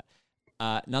effect for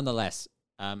that. Nonetheless,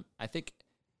 I think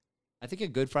a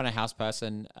good front of house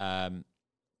person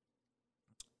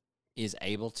is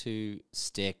able to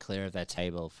steer clear of their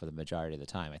table for the majority of the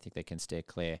time. I think they can steer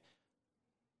clear,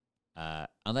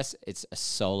 unless it's a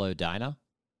solo diner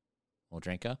or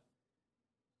drinker.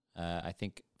 I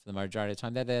think for the majority of the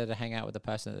time, they're there to hang out with the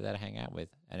person that they're there to hang out with,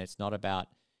 and it's not about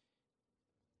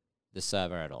the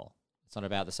server at all. It's not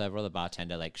about the server or the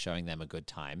bartender like showing them a good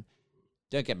time.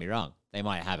 Don't get me wrong; they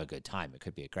might have a good time. It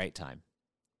could be a great time,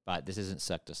 but this isn't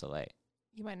Cirque du Soleil.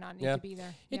 You might not need Yeah. to be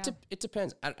there. it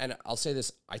depends. And I'll say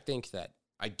this: I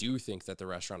do think that the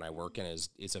restaurant I work in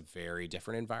is a very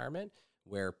different environment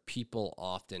where people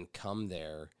often come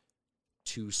there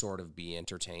to sort of be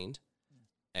entertained.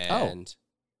 And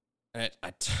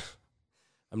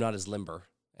I'm not as limber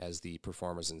as the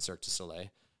performers in Cirque du Soleil,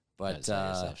 but Don't sell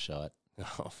yourself short.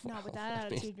 oh, Not with well, that I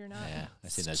mean, attitude, you're not. Yeah, I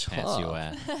see It's those pants you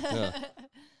tough.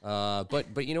 wear.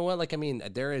 But you know what? Like, I mean,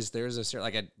 there's a certain,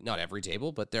 like, not every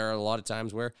table, but there are a lot of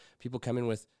times where people come in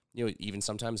with, you know, even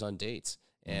sometimes on dates,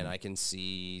 and I can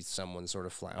see someone sort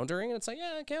of floundering, and it's like,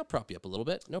 yeah, okay, I'll prop you up a little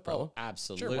bit, no problem.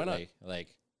 Absolutely. why not?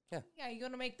 Like, Yeah, you're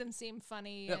gonna make them seem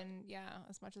funny Yep. and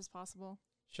as much as possible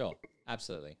sure,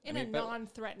 absolutely. in I a mean, but-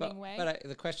 non-threatening way. But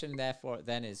the question, therefore,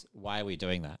 then is, why are we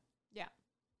doing that? Yeah.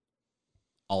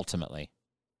 Ultimately,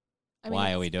 I mean,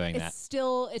 why are we doing it that?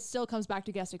 still comes back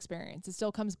to guest experience. It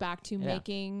still comes back to Yeah.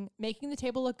 making the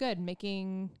table look good,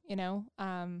 making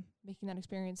that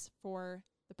experience for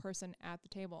the person at the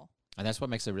table. And that's what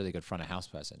makes a really good front of house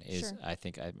person. Is Sure. I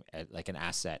think like an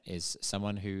asset is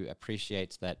someone who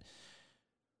appreciates that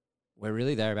we're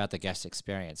really there about the guest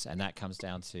experience, and that comes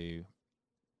down to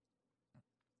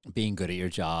being good at your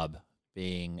job,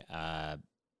 being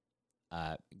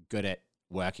good at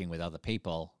working with other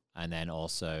people, and then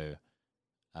also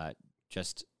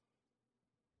just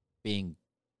being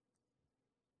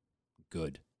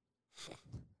good.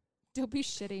 Don't be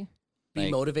shitty. Be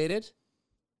Like- motivated,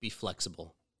 be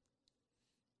flexible.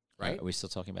 Right? Are we still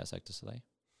talking about Cirque du Soleil?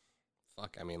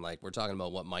 Fuck, I mean, like, we're talking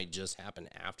about what might just happen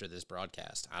after this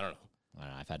broadcast. I don't know. I don't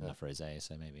know, I've had enough rosé,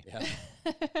 so maybe. Yeah.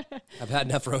 I've had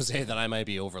enough rosé that I might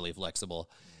be overly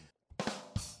flexible.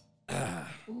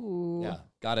 Ooh. Yeah,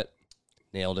 got it.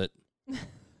 Nailed it.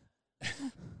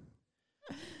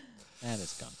 And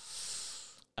it's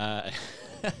gone.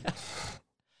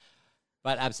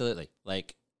 But absolutely,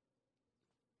 like,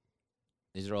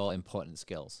 these are all important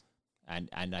skills, and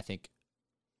I think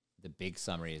the big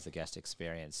summary is the guest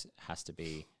experience has to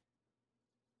be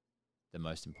the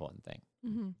most important thing.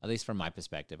 Mm-hmm. At least from my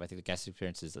perspective, I think the guest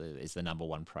experience is the number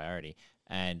one priority.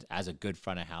 And as a good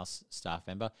front of house staff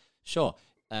member, sure,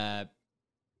 I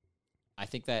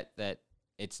think that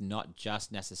it's not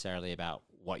just necessarily about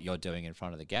what you're doing in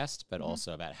front of the guest, but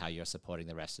also about how you're supporting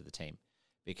the rest of the team.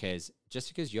 Because just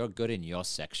because you're good in your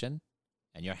section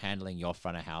and you're handling your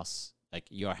front of house, like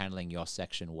you're handling your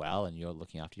section well and you're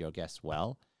looking after your guests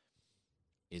well,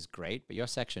 is great, but your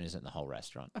section isn't the whole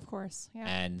restaurant. Of course. Yeah.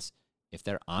 And if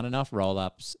there aren't enough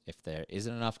roll-ups, if there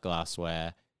isn't enough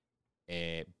glassware,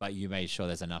 but you made sure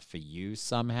there's enough for you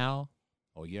somehow,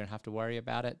 or you don't have to worry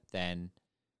about it, then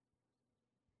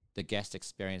the guest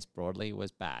experience broadly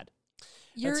was bad.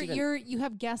 You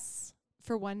have guests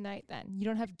for one night then. You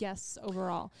don't have guests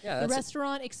overall. Yeah, The that's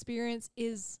restaurant experience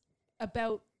is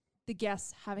about the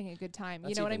guests having a good time. You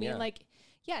That's know what I even- mean? yeah. Like,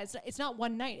 yeah, it's not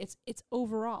one night. It's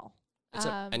overall.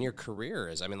 and your career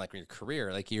is, I mean, like your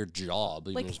career, like your job,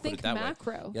 you Like, can just put think it that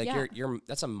macro. way. Like Yeah. you're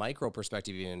that's a micro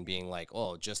perspective, even being like,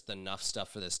 oh, just enough stuff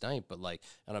for this night. But like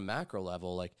on a macro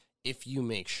level, like if you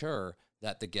make sure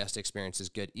that the guest experience is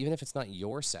good, even if it's not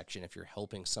your section, if you're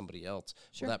helping somebody else,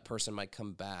 Sure. well, that person might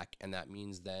come back, and that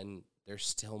means then there's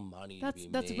still money That's to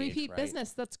be that's made, repeat right?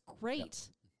 business. That's great.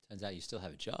 Turns out you still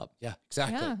have a job. Yeah,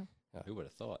 exactly. Yeah. Who would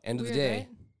have thought? End of the Weird, day,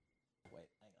 right? Wait,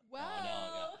 hang on.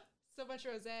 Wow. So much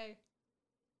rosé.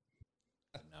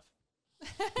 Enough.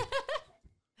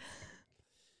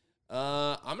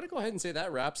 I'm gonna go ahead and say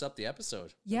that wraps up the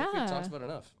episode. I think we've Yeah. talked about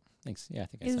enough. Thanks. Yeah, I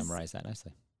think I Is- summarized that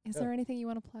nicely. Is Yeah. there anything you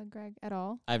want to plug, Greg, at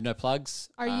all? I have no plugs.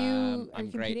 Are you I'm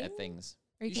great at competing? things.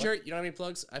 Are You sure you don't have any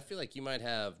plugs? I feel like you might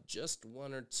have just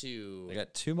one or two. I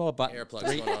got 2 more buttons. Air plugs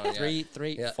going on, yeah.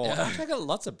 Three, Yeah. 4. Yeah. I got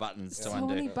lots of buttons to So undo.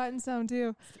 many buttons to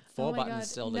undo. 4 Oh my buttons God.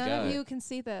 still to None go. of you can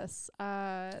see this.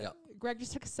 Greg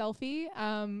just took a selfie,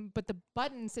 but the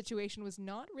button situation was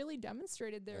not really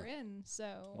demonstrated therein.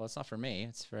 So Well, it's not for me.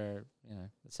 It's for,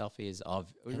 the selfie is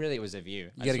of. Really, it was of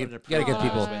you. You gotta give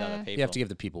people. with other people. You have to give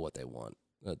the people what they want.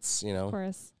 That's of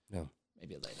course.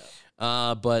 Maybe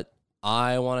later. But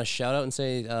I want to shout out and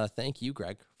say thank you,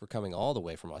 Greg, for coming all the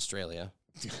way from Australia.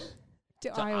 To To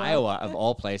Iowa, of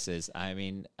all places. I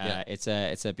mean, Yeah. it's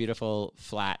a beautiful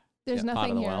flat There's part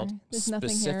nothing of the here. world. There's nothing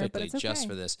here, Specifically but it's okay. just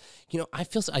for this. I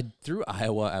feel I threw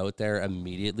Iowa out there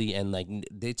immediately, and like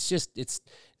the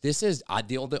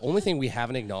only thing we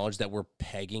haven't acknowledged that we're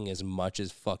pegging as much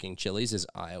as fucking Chili's is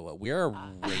Iowa. We are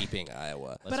raping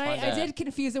Iowa. But I did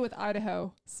confuse it with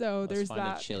Idaho, so Let's there's find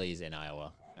that. a Chili's in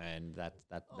Iowa, and that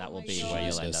will my be where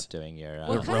you'll end Jesus. up doing your.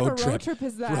 What kind of a road trip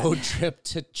is that? Road trip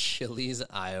to Chili's,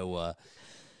 Iowa.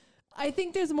 I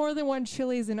think there's more than one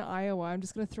Chili's in Iowa. I'm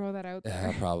just gonna throw that out Yeah,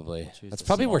 there. probably. Choose That's the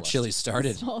probably where smallest. Chili's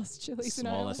started. Smallest Chili's in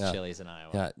Iowa. smallest Yeah. Chili's in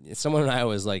Iowa. Yeah, someone in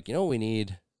Iowa is like, we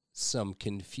need some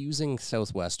confusing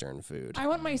Southwestern food. I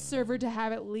want my server to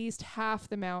have at least half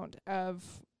the amount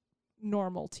of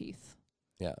normal teeth.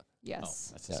 Yeah. Oh, Yes.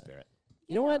 that's the Yeah. spirit.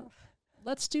 You know what?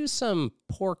 Let's do some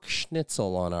pork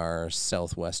schnitzel on our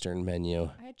Southwestern menu.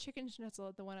 I had chicken schnitzel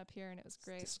at the one up here, and it was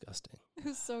great. Disgusting. It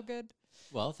was so good.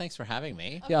 Well, thanks for having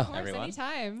me. Of Yeah. course, Everyone.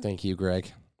 anytime. Thank you,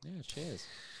 Greg. Yeah, cheers.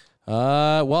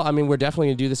 Well, I mean, we're definitely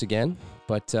going to do this again,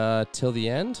 but till the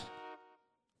end,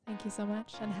 Thank you so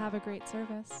much, and have a great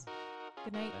service.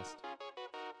 Good night.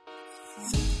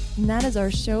 Best. And that is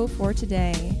our show for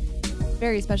today.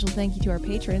 Very special thank you to our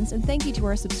patrons, and thank you to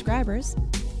our subscribers.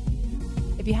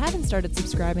 If you haven't started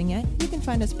subscribing yet, you can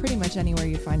find us pretty much anywhere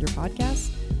you find your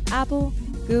podcasts: Apple,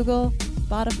 Google,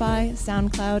 Spotify,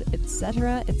 SoundCloud,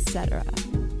 etc., etc.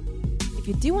 If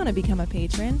you do want to become a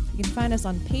patron, you can find us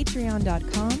on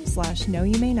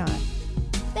patreon.com/knowyoumay not.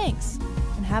 Thanks,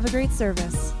 and have a great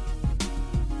service.